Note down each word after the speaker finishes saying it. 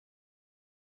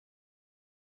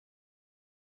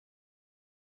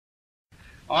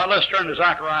All right, let's turn to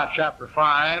Zechariah chapter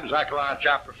 5. Zechariah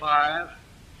chapter 5.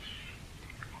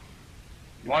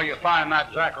 While you find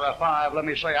that Zechariah 5, let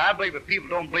me say, I believe that people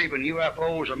don't believe in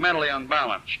UFOs are mentally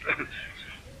unbalanced.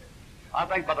 I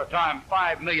think by the time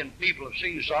 5 million people have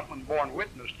seen something and borne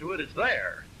witness to it, it's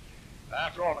there.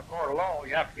 After all, in a court of law,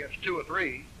 you have to get 2 or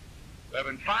 3. There have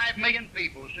been 5 million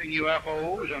people who've seen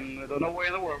UFOs, and there's no way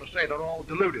in the world to say they're all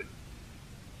deluded.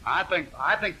 I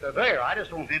think they're there. I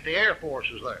just don't think the Air Force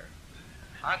is there.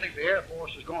 I think the Air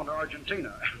Force is going to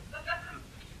Argentina.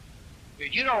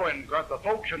 Did you know the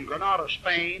folks in Granada,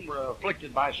 Spain, were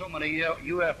afflicted by so many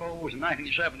UFOs in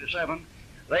 1977?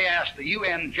 They asked the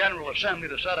UN General Assembly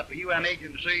to set up a UN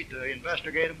agency to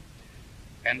investigate them,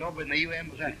 and nobody in the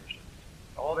UN was interested.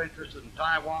 All interested in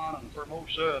Taiwan and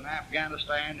Formosa and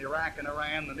Afghanistan, Iraq and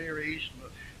Iran, the Near East, and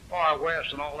the Far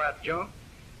West, and all that junk.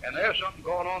 And there's something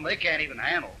going on they can't even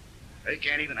handle. They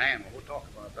can't even handle. We'll talk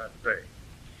about that today.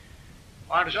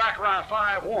 All right, Zechariah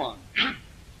 5:1.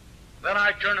 Then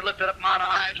I turned and lifted up mine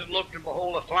eyes and looked, and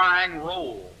behold, a flying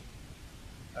roll.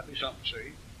 That'd be something to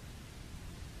see.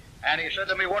 And he said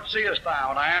to me, what seest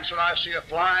thou? And I answered, I see a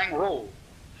flying roll.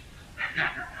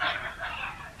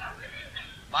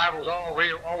 Bible's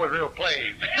always real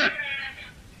plain.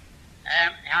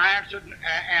 And I answered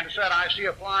and said, I see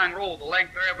a flying roll. The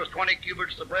length thereof was 20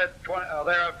 cubits, the breadth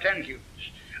thereof 10 cubits.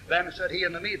 Then said he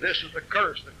unto me, this is the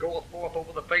curse that goeth forth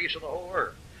over the face of the whole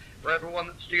earth. For everyone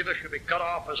that stealeth shall be cut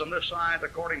off as on this side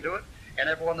according to it, and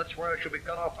everyone that sweareth shall be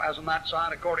cut off as on that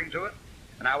side according to it.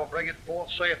 And I will bring it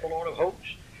forth, saith the Lord of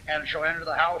hosts, and shall enter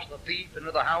the house of the thief,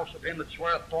 into the house of him that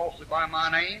sweareth falsely by my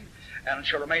name, and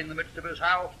shall remain in the midst of his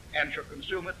house, and shall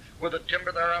consume it with the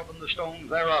timber thereof and the stones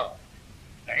thereof.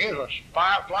 There is a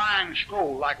flying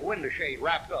scroll like a window shade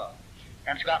wrapped up,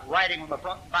 and it's got writing on the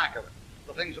front and back of it.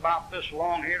 The thing's about this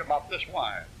long here and about this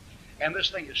wide. And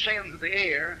this thing is sailing through the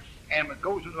air, and when it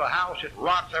goes into a house, it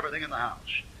rots everything in the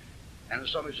house. And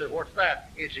somebody says, what's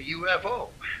that? It's a UFO.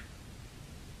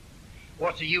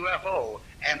 What's a UFO?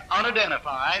 An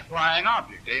unidentified flying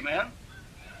object, amen?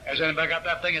 Has anybody got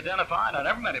that thing identified? I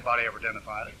never met anybody ever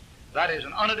identified it. That is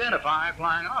an unidentified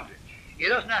flying object. It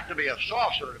doesn't have to be a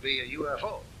saucer to be a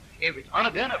UFO. If it's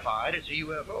unidentified, it's a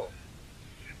UFO.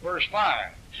 Verse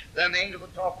 5, then the angel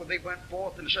that talked with me went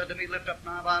forth and said to me, lift up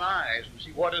now thine eyes and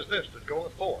see what is this that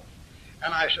goeth forth.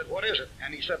 And I said, what is it?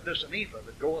 And he said, this an ephah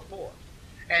that goeth forth.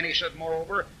 And he said,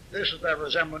 moreover, this is their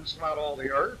resemblance throughout all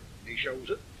the earth. And he shows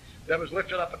it. There was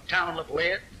lifted up a town of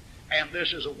lead, and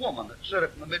this is a woman that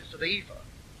sitteth in the midst of the ephah.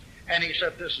 And he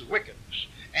said, this is wickedness.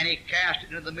 And he cast it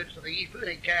into the midst of the ephah, and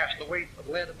he cast the weight of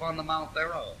lead upon the mount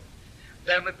thereof.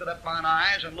 Then lifted up mine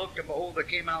eyes, and looked, and behold, there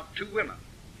came out 2 women,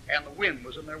 and the wind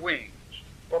was in their wings.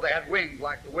 For they had wings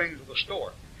like the wings of a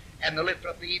stork. And they lifted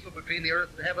up the ephah between the earth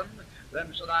and heaven.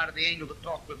 Then said I to the angel that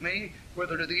talked with me,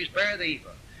 whither do these bear the ephah?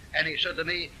 And he said to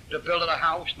me, to build it a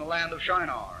house in the land of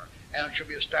Shinar, and it shall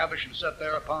be established and set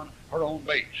there upon her own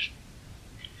base.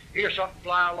 Here's something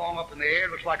flying along up in the air,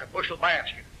 looks like a bushel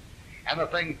basket. And the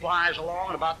thing flies along,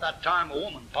 and about that time a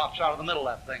woman pops out of the middle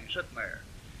of that thing, sitting there.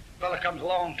 The fella comes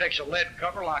along, takes a lead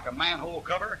cover like a manhole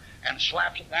cover, and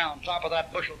slaps it down on top of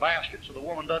that bushel basket so the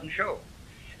woman doesn't show.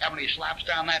 And when he slaps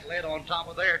down that lead on top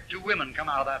of there, 2 women come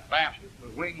out of that basket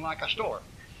with wings like a stork.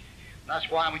 That's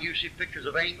why when you see pictures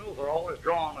of angels, they're always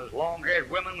drawn as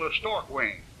long-haired women with stork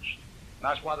wings. And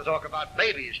that's why they talk about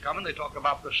babies coming. They talk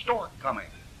about the stork coming.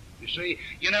 You see,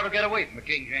 you never get away from the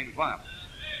King James Bible.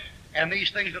 And these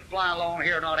things that fly along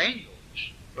here are not angels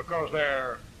because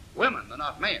they're women. They're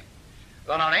not men.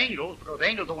 They're not angels because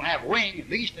angels don't have wings.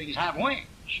 These things have wings.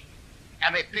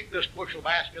 And they pick this bushel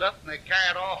basket up and they carry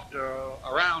it off to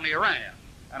around Iran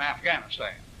and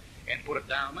Afghanistan and put it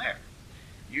down there.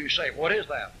 You say, what is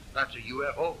that? That's a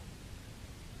UFO.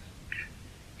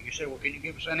 You say, well, can you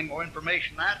give us any more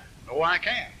information than that? No, I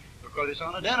can't, because it's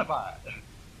unidentified.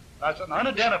 That's an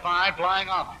unidentified flying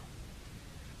object.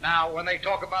 Now, when they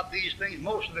talk about these things,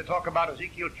 mostly they talk about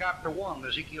Ezekiel chapter 1,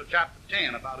 Ezekiel chapter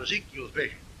 10, about Ezekiel's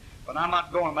vision. But I'm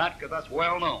not going that because that's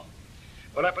well known.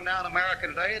 But up and down America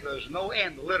today, there's no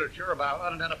end to literature about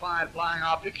unidentified flying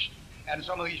objects, and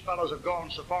some of these fellows have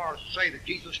gone so far as to say that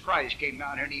Jesus Christ came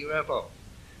down here in a UFO.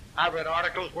 I've read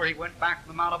articles where he went back to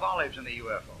the Mount of Olives in a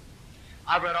UFO.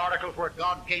 I've read articles where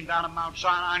God came down on Mount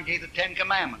Sinai and gave the 10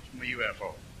 Commandments from a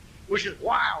UFO, which is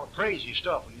wild, crazy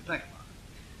stuff when you think about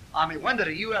it. I mean, when did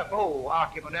a UFO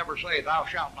occupant ever say, thou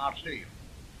shalt not steal?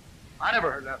 I never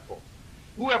heard that before.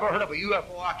 Who ever heard of a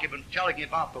UFO occupant telling you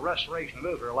about the restoration of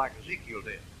Israel like Ezekiel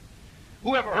did?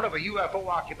 Who ever heard of a UFO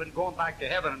occupant going back to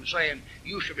heaven and saying,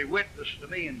 you shall be witnesses to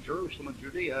me in Jerusalem and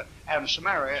Judea and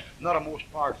Samaria, and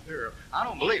uttermost parts thereof? I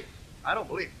don't believe it. I don't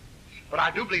believe it. But I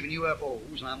do believe in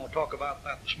UFOs, and I'm going to talk about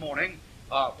that this morning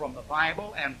from the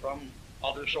Bible and from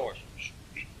other sources.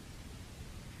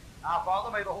 Now,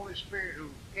 Father, may the Holy Spirit who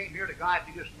came here to guide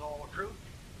me just into all truth,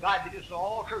 guide me just into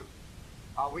all truth.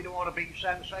 We don't want to be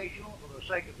sensational for the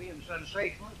sake of being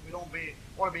sensationalists. We don't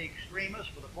want to be extremists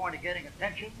for the point of getting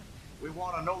attention. We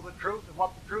want to know the truth and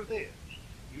what the truth is.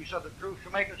 You said the truth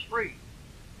shall make us free.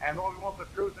 And Lord, we want the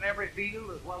truth in every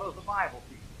field as well as the Bible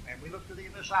field. And we look to Thee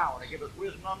in this hour to give us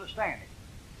wisdom and understanding,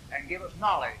 and give us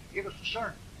knowledge, give us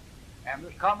discernment, and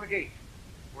this congregation.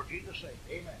 For Jesus' sake,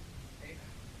 amen. Amen.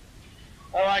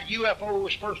 All right,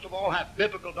 UFOs, first of all, have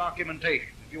biblical documentation.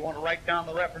 If you want to write down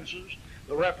the references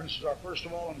are, first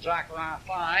of all, in Zechariah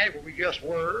 5, where we just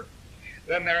were.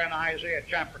 Then they're in Isaiah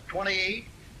chapter 28,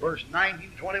 verse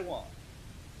 19 to 21.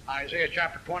 Isaiah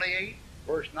chapter 28,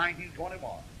 verse 19 to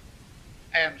 21.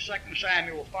 And 2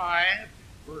 Samuel 5,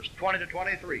 verse 20 to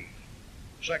 23.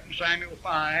 2 Samuel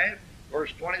 5,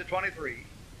 verse 20 to 23.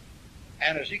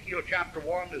 And Ezekiel chapter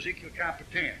 1 to Ezekiel chapter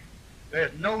 10.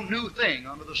 There's no new thing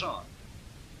under the sun.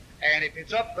 And if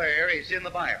it's up there, it's in the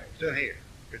Bible. It's in here.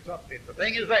 If the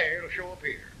thing is there, it'll show up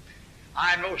here. I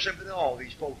have no sympathy at all.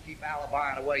 These folks keep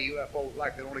alibying away UFOs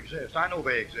like they don't exist. I know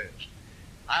they exist.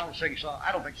 I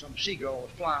don't think some seagull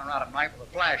is flying around at night with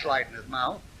a flashlight in his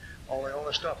mouth. All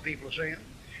the stuff people are saying.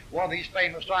 One of these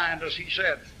famous scientists, he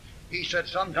said,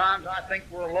 sometimes I think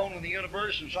we're alone in the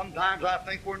universe, and sometimes I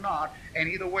think we're not. And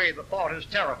either way, the thought is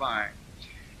terrifying.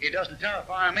 It doesn't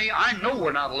terrify me. I know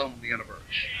we're not alone in the universe.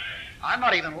 I'm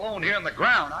not even alone here on the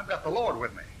ground. I've got the Lord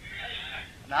with me.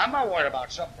 Now, I'm not worried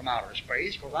about something from outer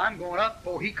space, because I'm going up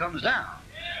before He comes down.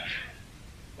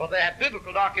 But they have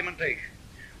biblical documentation.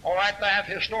 All right, they have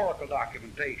historical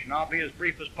documentation. I'll be as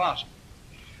brief as possible.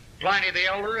 Pliny the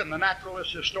Elder in the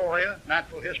Naturalist Historia,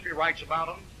 Natural History, writes about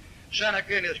them.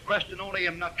 Seneca in his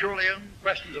Questiononium Naturarum,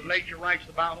 Questions of Nature, writes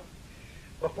about them.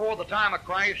 Before the time of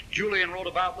Christ, Julian wrote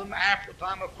about them. After the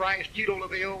time of Christ, Tito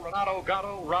Livio, Renato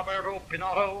Gatto, Roberto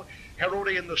Pinato,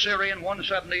 Herodian the Syrian,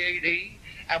 170 A.D.,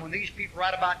 and when these people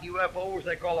write about UFOs,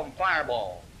 they call them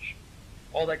fireballs,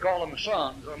 or they call them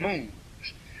suns or moons.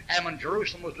 And when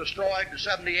Jerusalem was destroyed in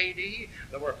 70 A.D.,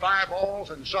 there were fireballs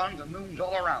and suns and moons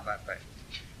all around that thing.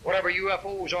 Whatever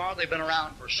UFOs are, they've been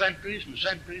around for centuries and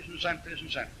centuries and centuries and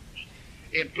centuries.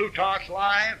 In Plutarch's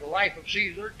Life, the Life of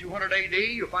Caesar, 200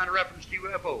 A.D., you'll find a reference to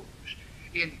UFOs.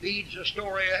 In Bede's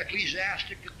Historia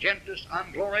Ecclesiastica Gentis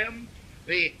Anglorium,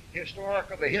 the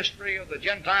history of the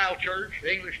Gentile Church,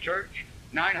 the English Church,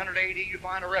 900 A.D., you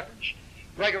find a reference.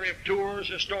 Gregory of Tours'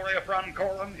 Historia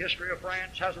Francorum, History of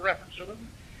France, has a reference to them.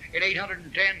 In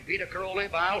 810, Vita Caroli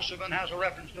by Alcivan has a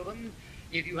reference to them.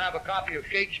 If you have a copy of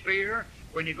Shakespeare,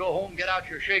 when you go home, get out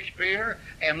your Shakespeare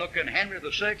and look in Henry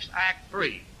VI, Act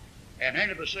 3. And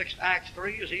Henry VI, Act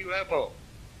 3 is a UFO.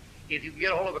 If you can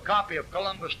get a hold of a copy of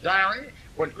Columbus' Diary,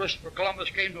 when Christopher Columbus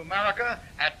came to America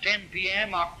at 10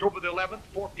 p.m., October the 11th,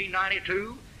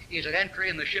 1492, is an entry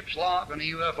in the ship's log on a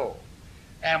UFO.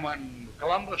 And when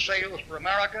Columbus sails for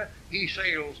America, he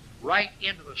sails right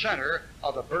into the center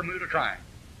of the Bermuda Triangle.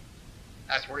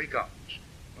 That's where he comes.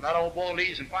 When that old boy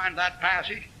leaves and finds that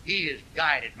passage, he is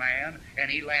guided man,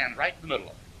 and he lands right in the middle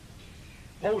of it.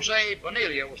 Jose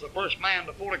Bonilla was the first man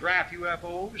to photograph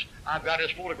UFOs. I've got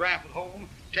his photograph at home,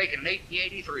 taken in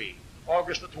 1883,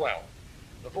 August the 12th.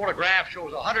 The photograph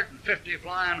shows 150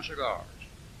 flying cigars.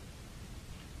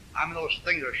 I mean, those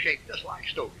things are shaped just like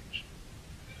stogies.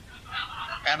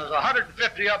 And there's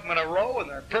 150 of them in a row, and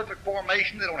they're in perfect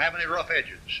formation. They don't have any rough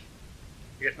edges.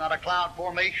 It's not a cloud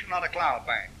formation, not a cloud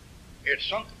bank. It's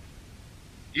something.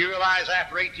 Do you realize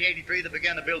after 1883 they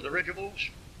began to build dirigibles?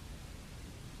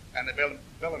 And they built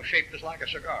them shaped just like a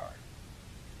cigar.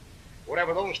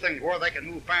 Whatever those things were, they can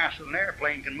move faster than an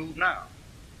airplane can move now.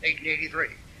 1883.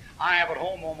 I have at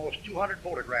home almost 200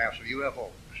 photographs of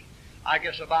UFOs. I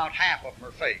guess about half of them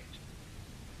are faked.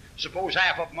 Suppose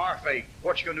half of them are fake.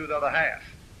 What you going to do with the other half?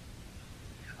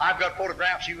 I've got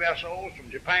photographs of UFOs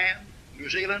from Japan, New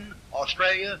Zealand,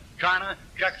 Australia, China,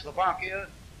 Czechoslovakia,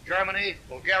 Germany,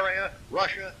 Bulgaria,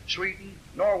 Russia, Sweden,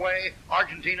 Norway,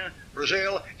 Argentina,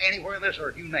 Brazil, anywhere on this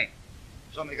earth, you name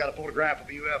it. Somebody got a photograph of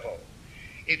a UFO.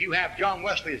 If you have John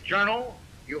Wesley's journal,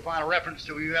 you'll find a reference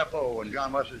to a UFO in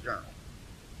John Wesley's journal.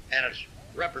 And it's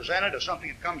represented as something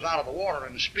that comes out of the water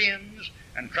and spins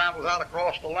and travels out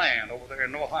across the land over there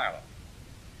in North Ireland.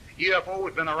 UFO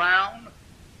has been around.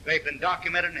 They've been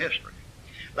documented in history.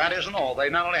 That isn't all. They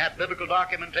not only have biblical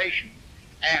documentation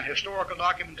and historical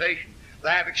documentation, they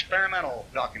have experimental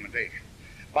documentation.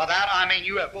 By that I mean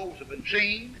UFOs have been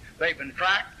seen, they've been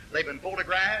tracked, they've been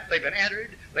photographed, they've been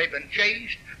entered, they've been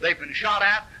chased, they've been shot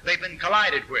at, they've been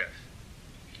collided with.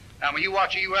 Now, when you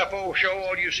watch a UFO show,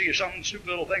 all you see is some stupid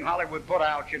little thing Hollywood put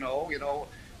out, you know,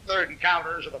 third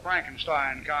encounters of the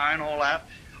Frankenstein kind, all that.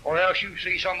 Or else you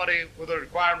see somebody with a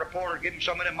required reporter giving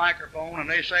somebody a microphone, and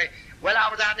they say, well,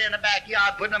 I was out there in the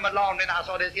backyard putting them along, and I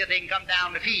saw this here thing come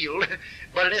down the field.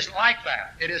 But it isn't like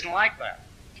that. It isn't like that.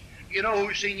 You know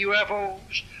who's seen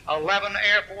UFOs? 11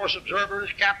 Air Force observers,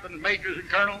 captains, majors, and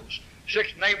colonels.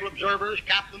 6 naval observers,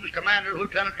 captains, commanders,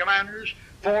 lieutenant commanders.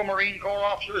 4 Marine Corps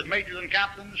officers, majors, and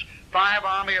captains. 5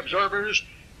 Army observers.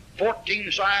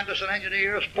 14 scientists and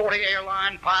engineers. 40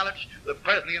 airline pilots. The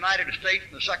President of the United States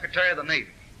and the Secretary of the Navy.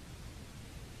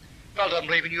 Fellow doesn't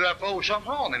believe in UFOs, something's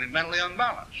wrong. They're mentally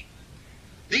unbalanced.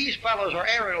 These fellows are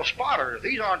aerial spotters.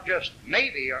 These aren't just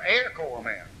Navy or Air Corps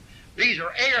men. These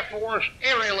are Air Force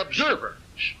aerial observers.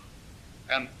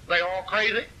 And they all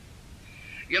crazy?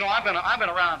 You know, I've been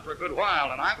around for a good while,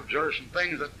 and I've observed some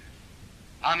things that,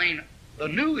 I mean, the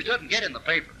news doesn't get in the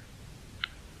paper.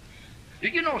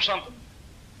 Did you know something?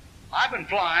 I've been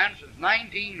flying since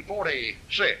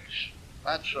 1946.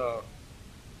 That's,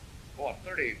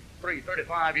 33,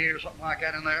 35 years, something like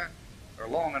that in there, or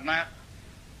longer than that.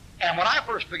 And when I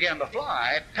first began to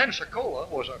fly, Pensacola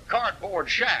was a cardboard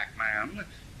shack, man.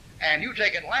 And you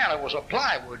take Atlanta was a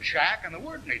plywood shack, and there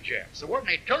weren't any jets. There weren't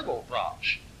any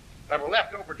turboprops that were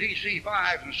left over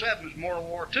DC-5s and 7s from World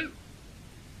War II.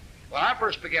 When I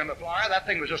first began to fly, that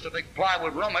thing was just a big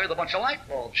plywood runway with a bunch of light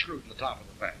bulbs screwed in the top of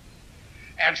the thing.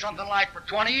 And something like for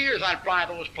 20 years I'd fly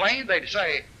those planes, they'd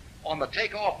say, on the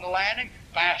takeoff and the landing,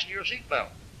 fasten your seatbelt.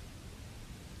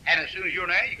 And as soon as you're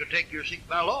in there, you could take your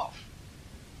seatbelt off.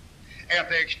 And if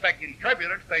they're expecting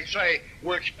turbulence, they say,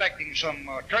 we're expecting some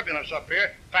turbulence up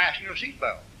here, fasten your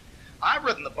seatbelt. I've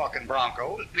ridden the Bucking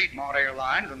Broncos, Piedmont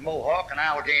Airlines, and Mohawk, and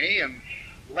Allegheny, and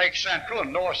Lake Central,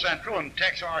 and North Central, and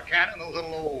Texarkana, and those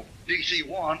little old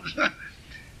DC-1s,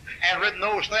 and ridden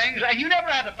those things, and you never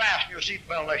had to fasten your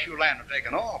seatbelt unless you landed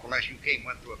taken off, unless you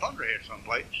went through a thunderhead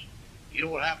someplace. You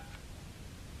know what happened?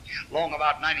 Long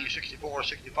about 1964,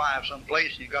 65,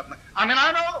 someplace, and you got... I mean,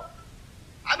 I know.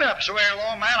 I've been up so very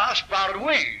long, man, I sprouted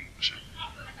wings.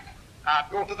 I'd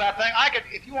go through that thing. I could,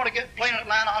 if you want to get a plane in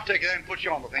Atlanta, I'll take you there and put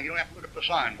you on the thing. You don't have to look at the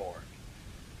signboard.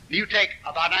 You take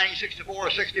about 1964 or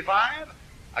 65,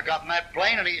 I got in that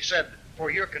plane, and he said,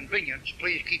 for your convenience,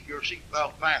 please keep your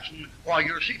seatbelt fastened while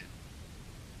you're seated.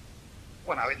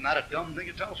 Well, now, isn't that a dumb thing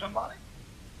to tell somebody?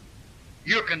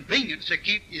 Your convenience to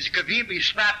keep, is conveniently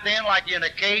strapped in like you're in a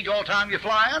cage all the time you're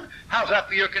flying? How's that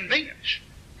for your convenience?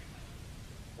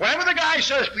 Whatever the guy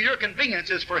says for your convenience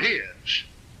is for his.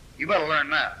 You better learn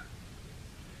that.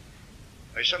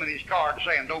 There's some of these cards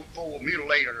saying don't fold,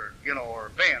 mutilate, or,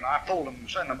 or bend. I fold them and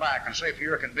send them back and say for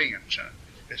your convenience.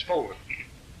 It's folded.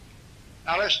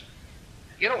 Now listen,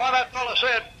 you know why that fellow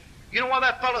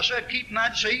said keep in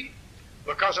that seat?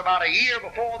 Because about a year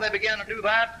before they began to do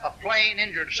that, a plane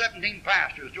injured 17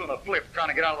 passengers doing a flip trying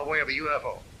to get out of the way of a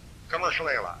UFO. Commercial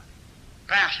airline.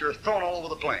 Passengers thrown all over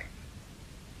the plane.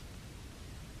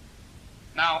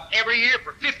 Now, every year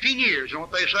for 15 years, you know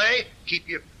what they say?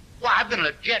 Well, I've been in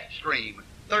a jet stream,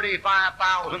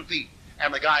 35,000 feet.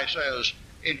 And the guy says,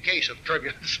 in case of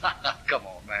turbulence, come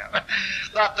on, man.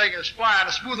 That thing is flying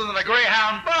smoother than a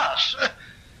Greyhound bus.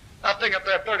 That thing up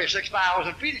there,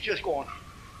 36,000 feet, is just going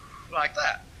like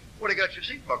that. What do you got your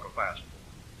seat buckle fastened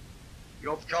for? You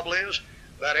know what the trouble is?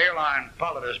 That airline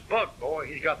pilot is bugged, boy.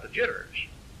 He's got the jitters.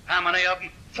 How many of them?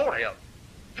 40 of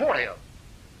them. 40 of them.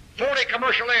 40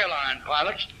 commercial airline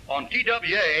pilots on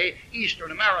TWA,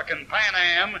 Eastern American Pan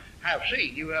Am, have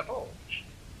seen UFOs.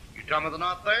 You tell me they're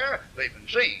not there? They've been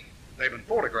seen. They've been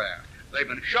photographed. They've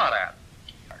been shot at.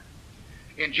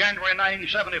 In January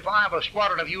 1975, a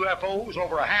squadron of UFOs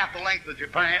over a half the length of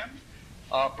Japan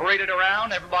paraded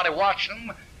around. Everybody watched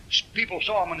them. People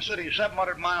saw them in cities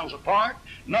 700 miles apart.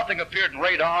 Nothing appeared in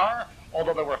radar,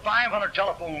 although there were 500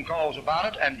 telephone calls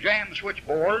about it and jammed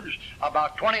switchboards,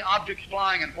 about 20 objects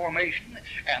flying in formation,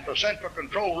 and the central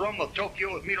control room of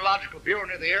Tokyo's Meteorological Bureau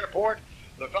near the airport.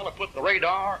 The fellow put the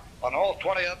radar on all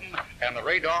 20 of them, and the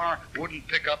radar wouldn't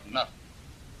pick up nothing.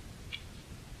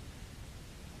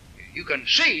 You can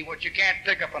see what you can't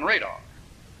pick up on radar.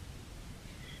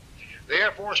 The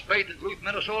Air Force Base at Duluth,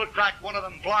 Minnesota, tracked 10 of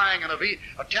them flying in a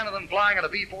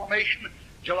V formation,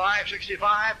 July of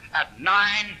 65, at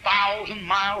 9,000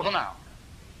 miles an hour.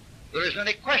 There isn't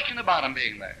any question about them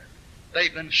being there.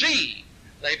 They've been seen,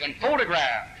 they've been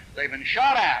photographed, they've been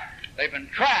shot at, they've been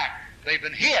tracked, they've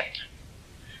been hit.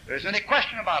 There isn't any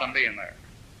question about them being there.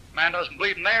 Man doesn't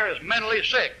believe in there is mentally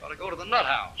sick, ought to go to the nut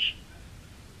house.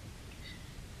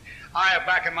 I have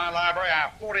back in my library, I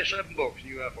have 47 books on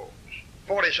UFOs.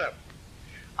 47.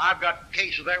 I've got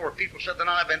cases there where people said they've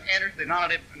not been entered, they've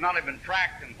not even been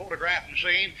tracked and photographed and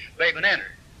seen, they've been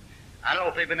entered. I don't know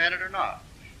if they've been entered or not.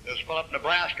 There's a fellow up in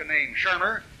Nebraska named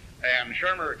Shermer, and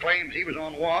Shermer claims he was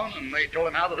on one, and they told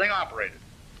him how the thing operated.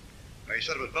 They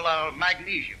said it was built out of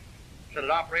magnesium. Said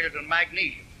it operated in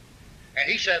magnesium. And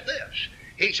he said this.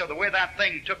 He said the way that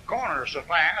thing took corners so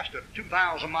fast at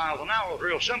 2,000 miles an hour was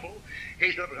real simple.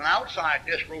 He said it was an outside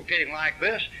disc rotating like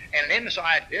this, and an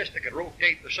inside disc that could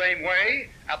rotate the same way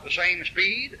at the same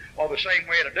speed, or the same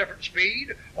way at a different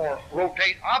speed, or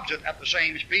rotate opposite at the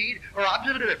same speed, or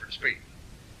opposite at a different speed.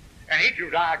 And he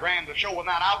drew diagrams to show when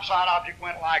that outside object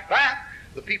went like that,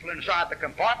 the people inside the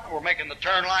compartment were making the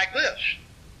turn like this,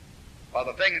 while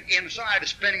the thing inside is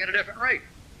spinning at a different rate.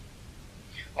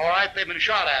 All right, they've been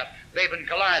shot at, they've been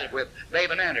collided with, they've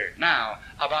been entered. Now,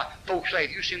 about folks say,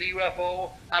 have you seen the UFO?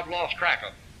 I've lost track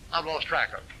of them. I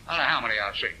don't know how many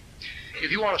I've seen. If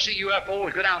you want to see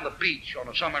UFOs, go down the beach on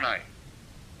a summer night.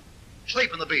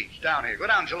 Sleep on the beach down here. Go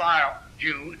down July,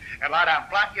 June, and lie down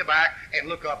flat on your back and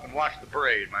look up and watch the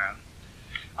parade, man.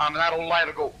 I mean, that old light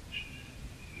will go,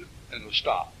 and it'll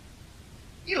stop.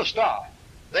 It'll stop.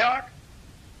 They aren't.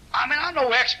 I mean, I'm no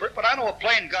expert, but I know a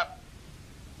plane got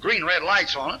green, red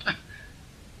lights on it.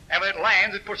 And when it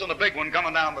lands, it puts on a big one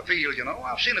coming down the field, you know.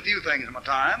 I've seen a few things in my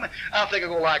time. I'll think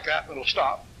it'll go like that, and it'll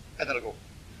stop, and then it'll go,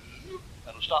 and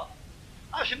it'll stop.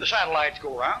 I've seen the satellites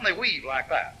go around, and they weave like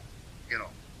that, you know.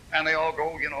 And they all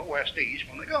go, you know, west-east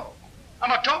when they go. I'm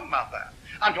not talking about that.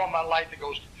 I'm talking about a light that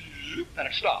goes, and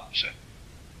it stops.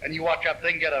 And you watch that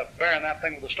thing get a bearing that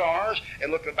thing with the stars,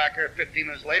 and look back there 15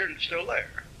 minutes later, and it's still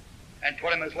there. And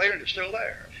 20 minutes later, and it's still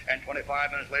there. And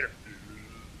 25 minutes later,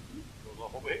 goes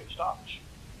off over here and stops.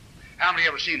 How many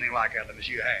ever seen anything like that? Let me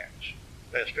see your hands.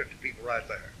 There's 50 people right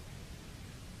there.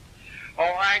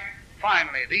 All right,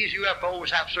 finally, these UFOs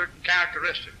have certain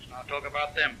characteristics. And I'll talk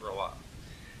about them for a while.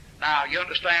 Now, you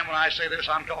understand when I say this,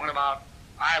 I'm talking about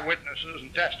eyewitnesses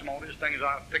and testimonies, things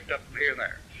I've picked up from here and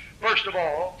there. First of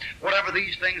all, whatever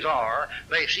these things are,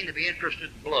 they seem to be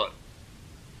interested in blood.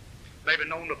 They've been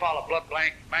known to follow blood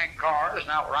bank cars,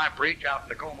 and out where I preach, out in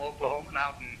Tacoma, Oklahoma, and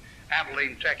out in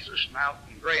Abilene, Texas, and out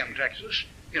in Graham, Texas.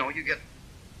 You know, you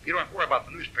don't have to worry about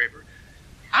the newspaper.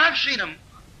 I've seen them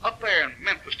up there in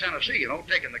Memphis, Tennessee, you know,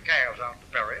 taking the calves out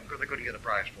to bury them because they couldn't get a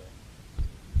price for them.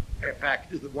 They have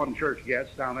packages that one church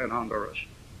gets down there in Honduras.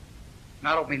 And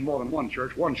I don't mean more than one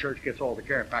church. One church gets all the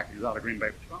care packages out of Green Bay,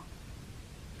 Wisconsin.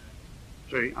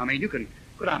 See, I mean, you can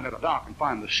go down to the dock and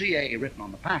find the CA written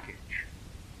on the package.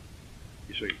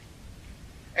 You see.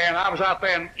 And I was out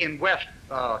there in West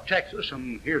Texas,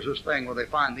 and here's this thing where they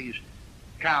find these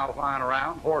cows lying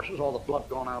around, horses, all the blood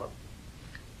gone out of them.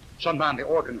 Sometimes the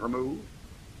organs removed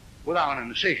without an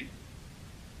incision.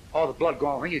 All the blood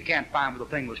gone, you can't find where the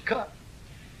thing was cut.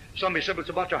 Somebody said, well, it's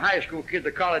a bunch of high school kids,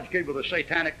 a college kid with a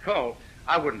satanic cult.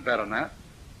 I wouldn't bet on that.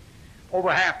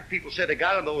 Over half the people said they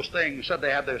got in those things, said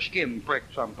they had their skin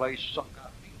pricked someplace, some kind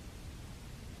of needle.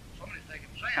 Somebody's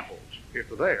taking samples if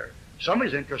they're there.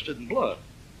 Somebody's interested in blood.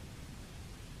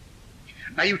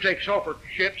 Now, you take sulfur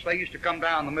ships, they used to come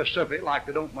down the Mississippi, like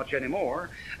they don't much anymore,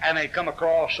 and they'd come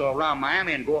across around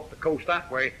Miami and go up the coast that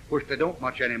way, which they don't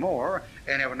much anymore,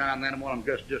 and every now and then one of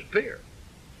them just disappear.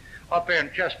 Up there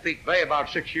in Chesapeake Bay about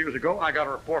 6 years ago, I got a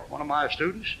report from one of my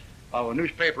students of a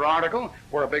newspaper article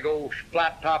where a big old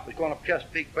flat top was going up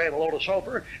Chesapeake Bay with a load of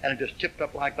sulfur, and it just tipped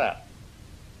up like that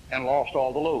and lost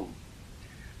all the load.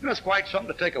 You know, it's quite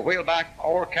something to take a wheelback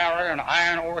ore carrier, an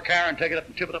iron ore carrier, and take it up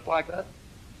and tip it up like that.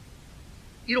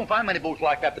 You don't find many boats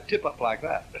like that that tip up like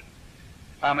that.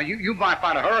 I mean, you might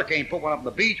find a hurricane put one up on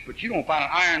the beach, but you don't find an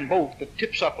iron boat that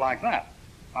tips up like that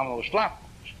on those flat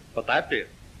ones. But that did.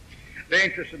 They're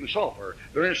interested in sulfur.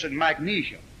 They're interested in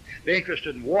magnesium. They're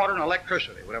interested in water and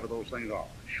electricity, whatever those things are.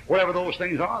 Whatever those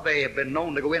things are, they have been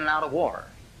known to go in and out of water.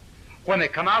 When they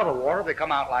come out of the water, they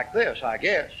come out like this, I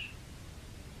guess.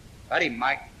 That even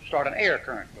might start an air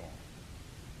current going.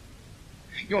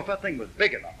 You know, if that thing was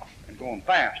big enough and going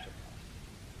fast enough,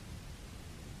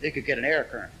 they could get an air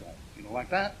current going, you know, like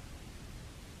that.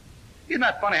 Isn't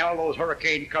that funny how those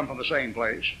hurricanes come from the same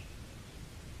place?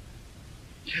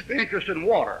 They're interested in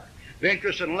water. They're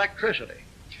interested in electricity.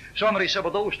 Somebody said,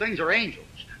 well, those things are angels.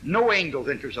 No angel's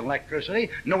interested in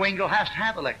electricity. No angel has to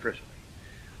have electricity.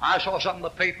 I saw something in the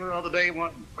paper the other day,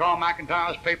 Carl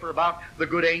McIntyre's paper, about the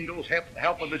good angels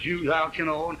helping the Jews out, you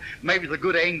know, and maybe the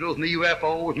good angels and the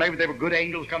UFOs, maybe they were good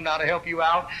angels come down to help you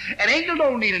out. And angels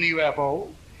don't need an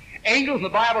UFO. Angels in the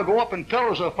Bible go up in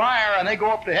pillars of fire, and they go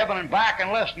up to heaven and back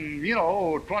in less than, 20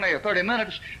 or 30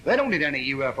 minutes. They don't need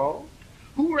any UFO.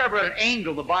 Whoever an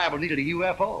angel in the Bible needed a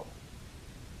UFO.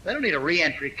 They don't need a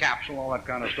re-entry capsule and all that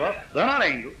kind of stuff. They're not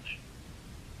angels.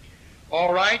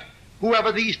 All right?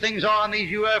 Whoever these things are in these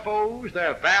UFOs,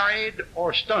 they're varied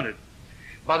or stunted.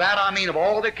 By that I mean of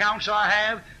all the accounts I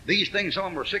have, these things, some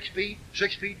of them are 6 feet,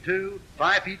 6 feet 2,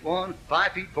 5 feet 1,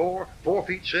 5 feet 4, 4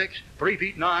 feet 6, 3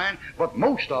 feet 9, but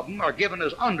most of them are given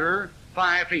as under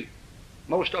 5 feet.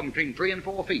 Most of them between 3 and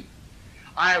 4 feet.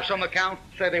 I have some accounts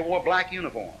that say they wore black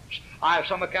uniforms. I have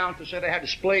some accounts that say they had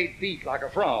splayed feet like a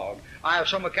frog. I have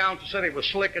some accounts that say they were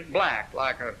slick and black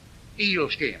like a eel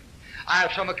skin. I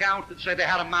have some accounts that say they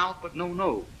had a mouth but no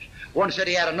nose. One said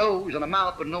he had a nose and a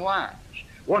mouth but no eyes.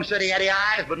 One said he had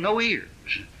eyes but no ears.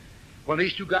 When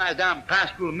these two guys down in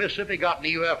Pascagoula, Mississippi got in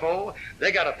the UFO,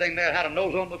 they got a thing there that had a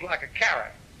nose on that looked like a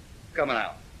carrot coming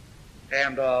out.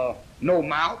 And no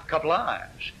mouth, a couple of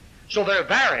eyes. So they're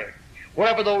varied.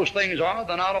 Whatever those things are,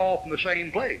 they're not all from the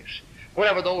same place.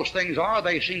 Whatever those things are,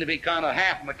 they seem to be kind of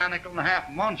half mechanical and half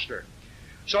monster.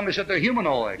 Somebody said they're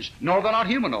humanoids. No, they're not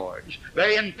humanoids.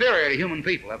 They're inferior to human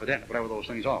people, evidently, whatever those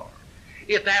things are.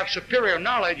 If they have superior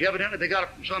knowledge, evidently they got it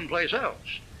from someplace else.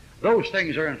 Those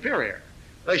things are inferior.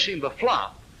 They seem to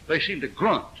flop. They seem to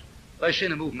grunt. They seem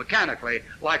to move mechanically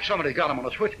like somebody got them on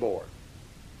a switchboard.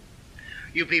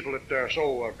 You people that are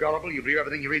so gullible, you believe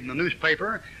everything you read in the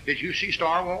newspaper. Did you see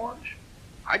Star Wars?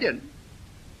 I didn't.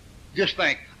 Just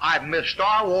think, I've missed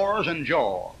Star Wars and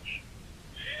Jaws.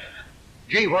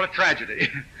 Gee, what a tragedy.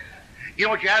 You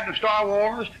know what you had in Star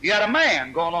Wars? You had a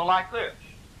man going on like this.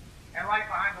 And right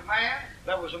behind the man,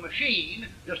 there was a machine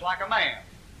just like a man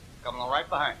coming on right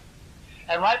behind.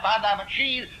 And right behind that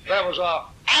machine, there was an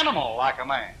animal like a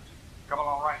man coming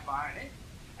along right behind him.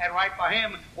 And right by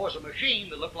him was a machine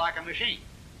that looked like a machine.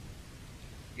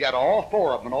 You had all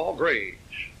four of them in all grades.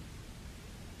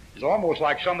 It's almost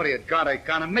like somebody had got to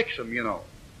kind of mix them, you know.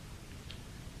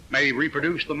 Maybe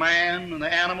reproduce the man and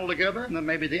the animal together, and then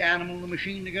maybe the animal and the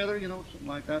machine together, you know, something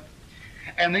like that.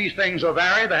 And these things are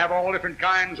varied. They have all different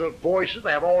kinds of voices.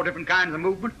 They have all different kinds of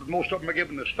movements, but most of them are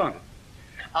given to stunted.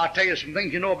 I'll tell you some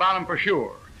things you know about them for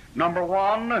sure. Number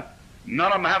one,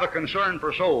 none of them have a concern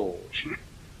for souls. Did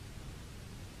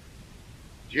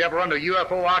you ever run a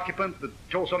UFO occupant that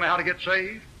told somebody how to get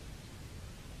saved?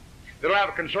 They don't have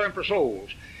a concern for souls.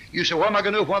 You say, what am I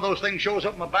going to do if one of those things shows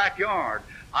up in my backyard?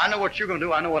 I know what you're going to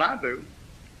do. I know what I'd do.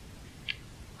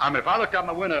 I mean, if I looked out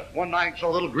my window one night and saw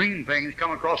little green things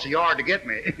come across the yard to get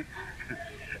me,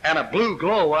 and a blue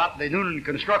glow out the Noonan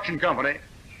Construction Company,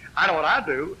 I know what I'd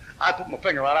do. I'd put my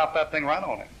finger right out that thing right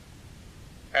on it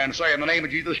and say, in the name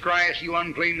of Jesus Christ, you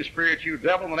unclean spirit, you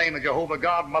devil, in the name of Jehovah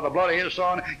God, by the blood of his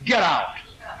Son, get out.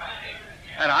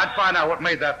 And I'd find out what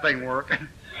made that thing work.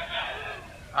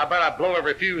 I bet I'd blow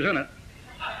every fuse in it.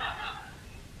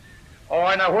 All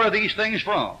right, now where are these things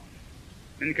from?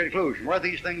 In conclusion, where are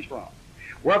these things from?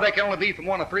 Well, they can only be from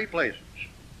one of three places.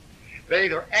 They're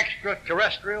either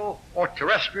extraterrestrial or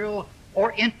terrestrial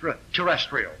or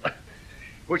intraterrestrial,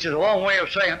 which is a long way of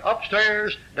saying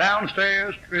upstairs,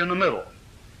 downstairs, in the middle.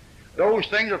 Those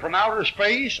things are from outer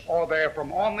space, or they're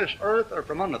from on this earth or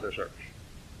from under this earth.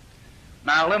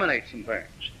 Now eliminate some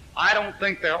things. I don't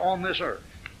think they're on this earth.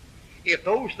 If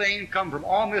those things come from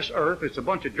on this earth, it's a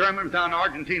bunch of Germans down in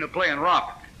Argentina playing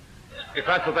rocket, if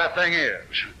that's what that thing is.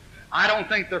 I don't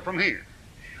think they're from here.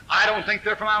 I don't think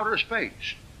they're from outer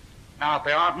space. Now, if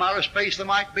they aren't from outer space, they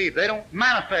might be. If they don't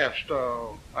manifest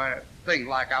a thing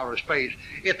like outer space,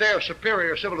 if they're a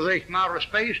superior civilization from outer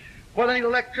space, what do they need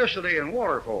electricity and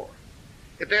water for?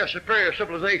 If they're a superior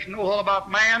civilization, knows all about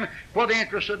man, what are they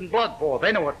interested in blood for?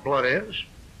 They know what blood is.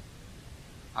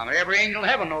 I mean, every angel in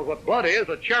heaven knows what blood is.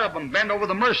 The cherubim bend over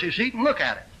the mercy seat and look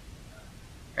at it.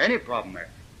 Any problem there?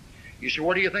 You say,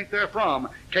 where do you think they're from?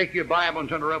 Take your Bible and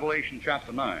turn to Revelation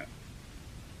chapter 9.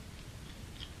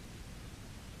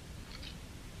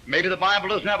 Maybe the Bible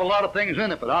doesn't have a lot of things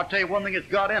in it, but I'll tell you one thing it's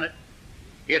got in it.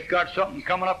 It's got something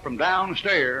coming up from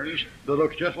downstairs that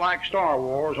looks just like Star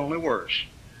Wars, only worse.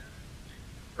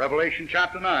 Revelation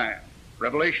chapter 9.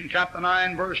 Revelation chapter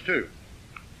 9, verse 2.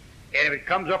 And if it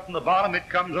comes up from the bottom, it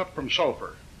comes up from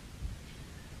sulfur.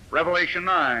 Revelation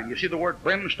 9. You see the word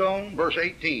brimstone? Verse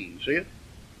 18. See it?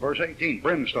 Verse 18,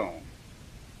 brimstone.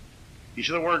 You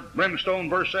see the word brimstone,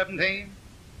 verse 17?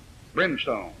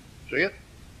 Brimstone. See it?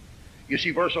 You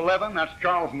see verse 11? That's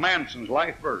Charles Manson's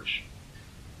life verse.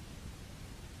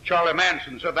 Charlie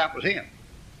Manson said that was him.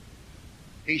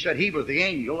 He said he was the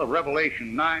angel of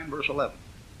Revelation 9, verse 11.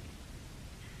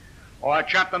 All right,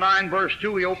 chapter 9, verse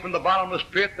 2, he opened the bottomless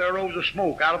pit. There rose a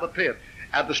smoke out of the pit,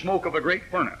 at the smoke of a great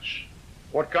furnace.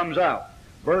 What comes out?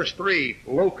 Verse 3,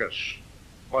 locusts.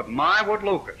 But my, what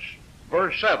locusts?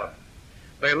 Verse 7,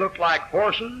 they looked like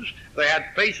horses. They had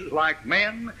faces like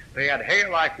men. They had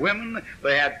hair like women.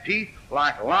 They had teeth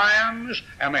like lions.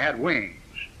 And they had wings.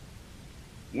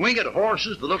 winged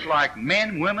horses that look like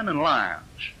men, women, and lions.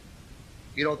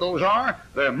 You know what those are?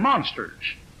 They're monsters.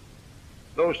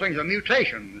 Those things are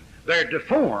mutations. They're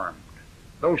deformed.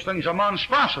 Those things are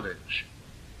monstrosities.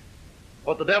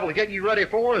 What the devil is getting you ready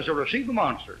for is to receive the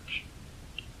monsters.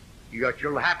 You got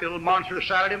your happy little monsters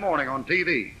Saturday morning on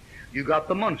TV. You got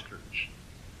the monsters.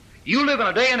 You live in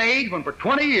a day and age when for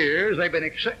 20 years they've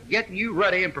been getting you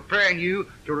ready and preparing you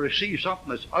to receive something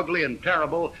that's ugly and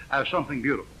terrible as something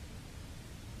beautiful.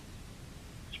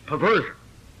 It's perversion.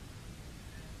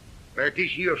 They're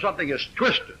teaching you if something is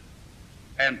twisted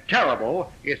and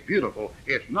terrible, it's beautiful.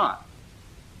 It's not.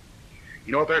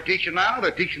 You know what they're teaching now?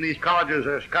 They're teaching these colleges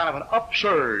as kind of an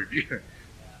upsurge.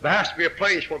 There has to be a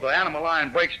place where the animal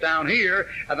line breaks down here,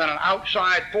 and then an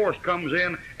outside force comes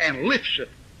in and lifts it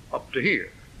up to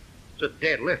here. It's a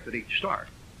dead lift at each start.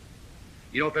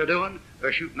 You know what they're doing?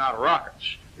 They're shooting out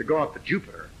rockets. They're going up to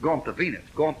Jupiter, going up to Venus,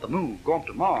 going up to the moon, going up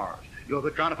to Mars. You know what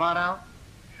they're trying to find out?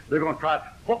 They're going to try,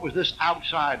 what was this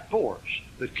outside force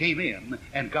that came in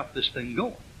and got this thing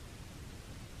going?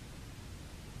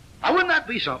 Now, wouldn't that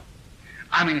be something?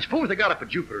 I mean, suppose they got up to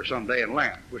Jupiter someday and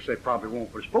landed, which they probably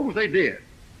won't, but suppose they did,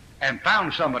 and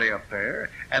found somebody up there,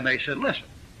 and they said, listen,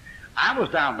 I was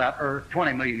down that earth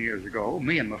 20 million years ago,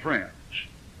 me and my friends.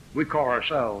 We call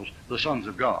ourselves the sons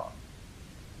of God.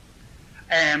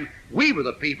 And we were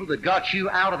the people that got you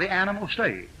out of the animal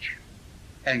stage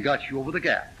and got you over the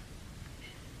gap.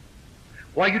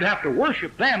 Well, you'd have to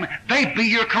worship them. They'd be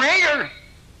your creator.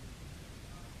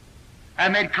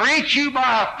 And they'd create you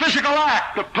by a physical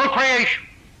act of procreation.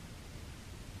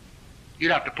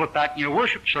 You'd have to put that in your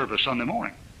worship service Sunday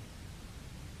morning.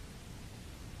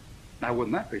 Now,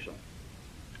 wouldn't that be something?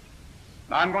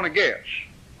 Now, I'm going to guess.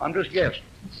 I'm just guessing.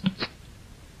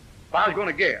 If I was going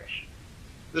to guess,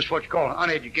 this is what you call an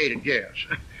uneducated guess.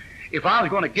 If I was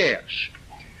going to guess,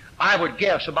 I would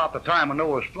guess about the time of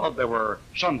Noah's flood there were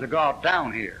sons of God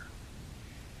down here.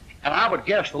 And I would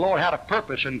guess the Lord had a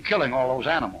purpose in killing all those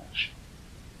animals.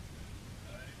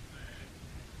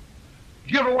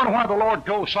 Did you ever wonder why the Lord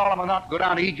told Solomon not to go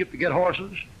down to Egypt to get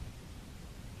horses?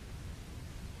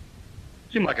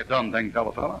 Seemed like a dumb thing,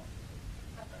 fella.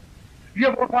 You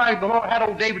ever wonder why the Lord had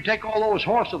old David take all those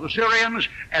horses of the Syrians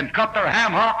and cut their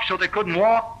ham hocks so they couldn't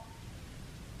walk?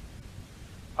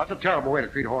 That's a terrible way to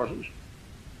treat horses.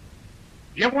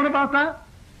 You ever wonder about that?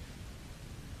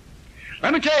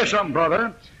 Let me tell you something,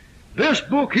 brother. This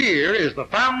book here is the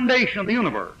foundation of the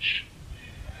universe.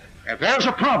 If there's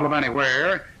a problem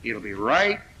anywhere, it'll be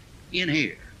right in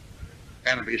here.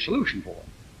 And there'll be a solution for it.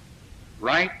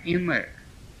 Right in there.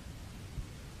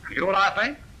 You know what I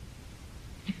think?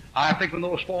 I think when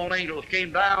those fallen angels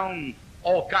came down,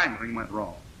 all kinds of things went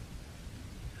wrong.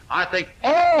 I think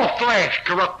all flesh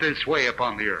corrupted its way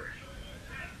upon the earth.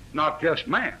 Not just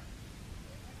man.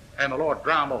 And the Lord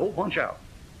drowned a whole bunch out.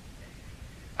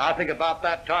 I think about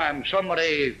that time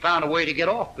somebody found a way to get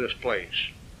off this place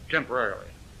temporarily.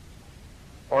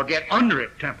 Or get under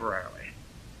it temporarily.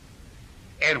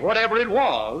 And whatever it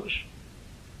was,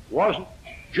 wasn't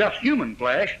just human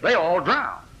flesh, they all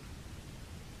drowned.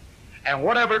 And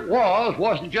whatever it was,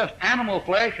 wasn't just animal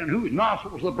flesh in whose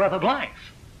nostrils was the breath of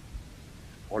life.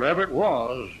 Whatever it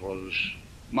was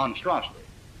monstrosity,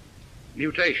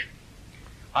 mutation.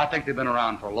 I think they've been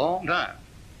around for a long time.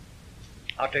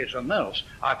 I'll tell you something else.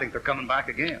 I think they're coming back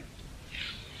again.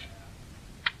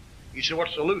 You say,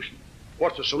 what's the solution?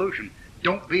 What's the solution?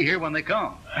 Don't be here when they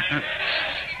come.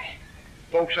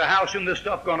 Folks say, how soon is this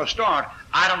stuff going to start?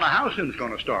 I don't know how soon it's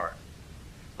going to start.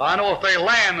 But I know if they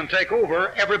land and take over,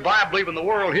 every Bible believer in the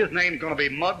world, his name's going to be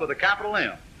mud with a capital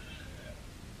M.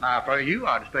 Now, if I were you,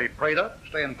 I'd stay prayed up,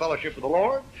 stay in fellowship with the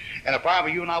Lord. And if I were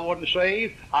you and I wasn't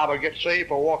saved, I would get saved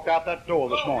or walked out that door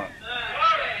this morning.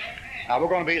 Now, we're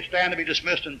going to stand to be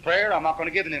dismissed in prayer. I'm not going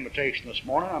to give an invitation this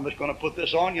morning. I'm just going to put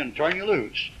this on you and turn you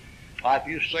loose. Like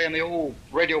you used to say in the old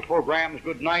radio programs,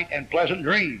 good night and pleasant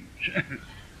dreams.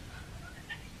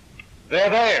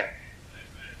 They're there.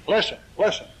 Listen.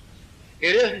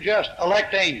 It isn't just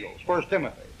elect angels, 1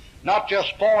 Timothy. Not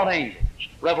just fallen angels,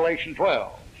 Revelation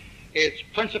 12. It's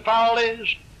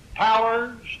principalities,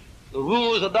 powers, the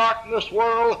rulers of darkness of this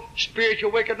world,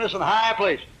 spiritual wickedness in high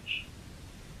places.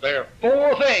 There are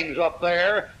 4 things up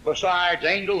there besides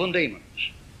angels and demons.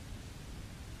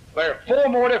 There are 4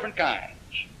 more different kinds.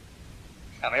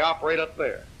 And they operate up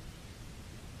there.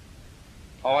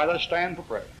 All right, let's stand for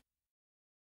prayer.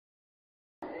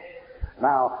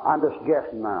 Now, I'm just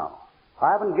guessing now.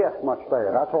 I haven't guessed much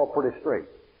there. That's all pretty straight.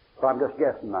 So I'm just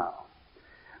guessing now.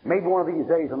 Maybe one of these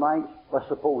days and nights, let's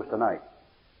suppose tonight.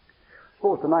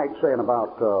 Suppose tonight, say in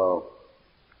about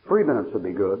 3 minutes would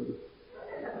be good.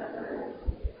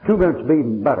 2 minutes would be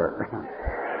even better.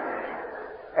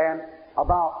 And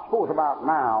suppose about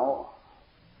now,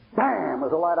 bam,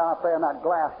 there's a light out there and that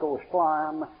glass goes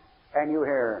flying and you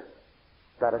hear,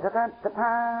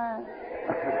 da-da-da-da-da-da.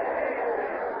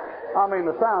 I mean,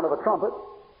 the sound of a trumpet.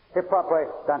 It probably,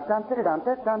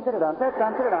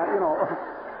 dun-dun-dun-dun-dun-dun-dun-dun-dun, you know,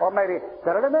 or maybe,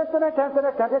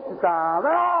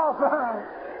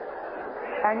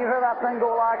 and you hear that thing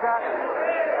go like that.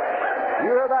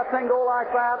 You hear that thing go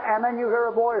like that, and then you hear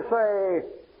a voice say,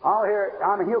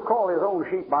 he'll call his own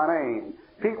sheep by name.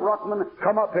 Pete Ruckman,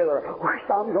 come up hither. Whoosh,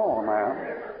 I'm going,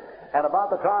 man. And about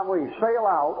the time we sail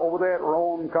out, over there at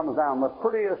Rome comes down the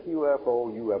prettiest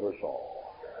UFO you ever saw.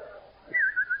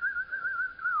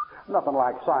 Nothing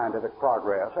like scientific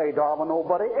progress. Hey, Darwin,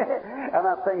 nobody. And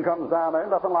that thing comes down there.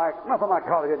 Nothing like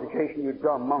college education, you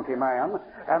dumb monkey man.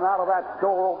 And out of that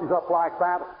door opens up like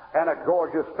that, and a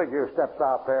gorgeous figure steps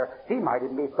out there. He might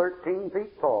even be 13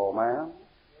 feet tall, man.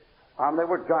 I mean, they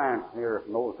were giants in the earth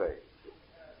in those days.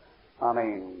 I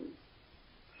mean,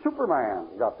 Superman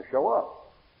got to show up.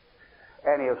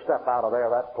 And he'll step out of there,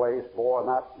 that place, boy, and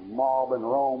that mob in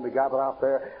Rome, they gathered out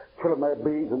there, putting their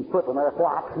beads and flipping their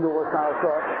flops and all this kind of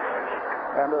stuff.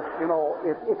 And,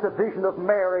 it's a vision of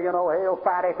Mary, Hail,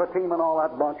 Fatty, Fatima, and all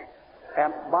that bunch.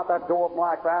 And about that door open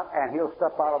like that, and he'll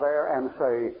step out of there and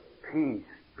say, peace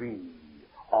be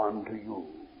unto you.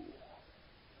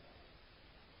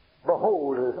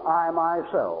 Behold, as I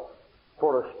myself,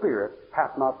 for a spirit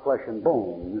hath not flesh and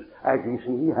bones, as ye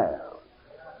see ye have.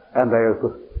 And there's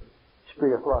the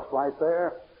spear thrust right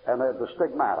there, and there's the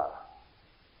stigmata.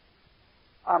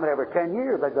 I mean, every 10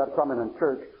 years they've got something in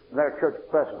church, and their church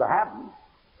professes to have them.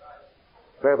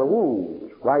 They're the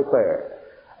wounds right there.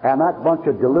 And that bunch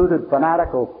of deluded,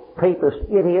 fanatical, papist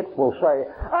idiots will say,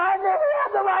 I never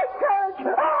had the right church!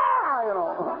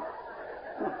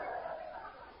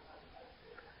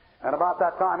 And about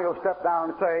that time he'll step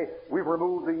down and say, we've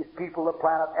removed these people of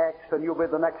planet X, and you'll be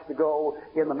the next to go.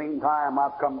 In the meantime,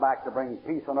 I've come back to bring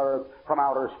peace on earth from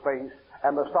outer space.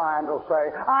 And the signs will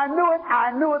say, I knew it,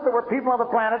 there were people on the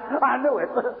planet, I knew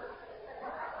it.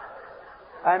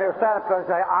 And he'll stand up and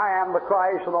say, I am the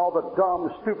Christ, and all the dumb,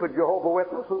 stupid Jehovah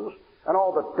Witnesses, and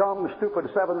all the dumb, stupid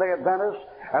Seventh-day Adventists,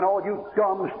 and all you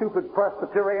dumb, stupid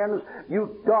Presbyterians,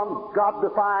 you dumb,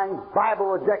 God-defying,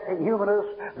 Bible-rejecting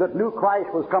humanists that knew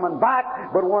Christ was coming back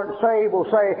but weren't saved will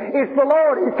say, it's the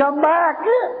Lord, He's come back.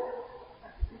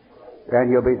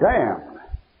 And you'll be damned.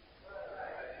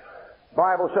 The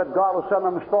Bible said God will send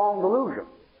them strong delusion.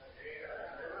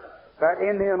 That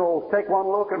Indian will take one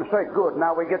look and say, good,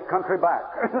 now we get country back.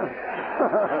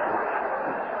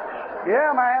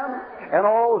 Yeah, man. And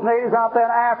all those natives out there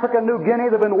in Africa, New Guinea,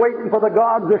 they've been waiting for the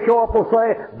gods to show up, will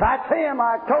say, that's him,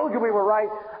 I told you we were right.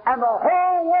 And the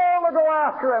whole world will go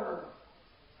after him.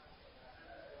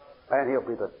 And he'll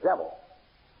be the devil.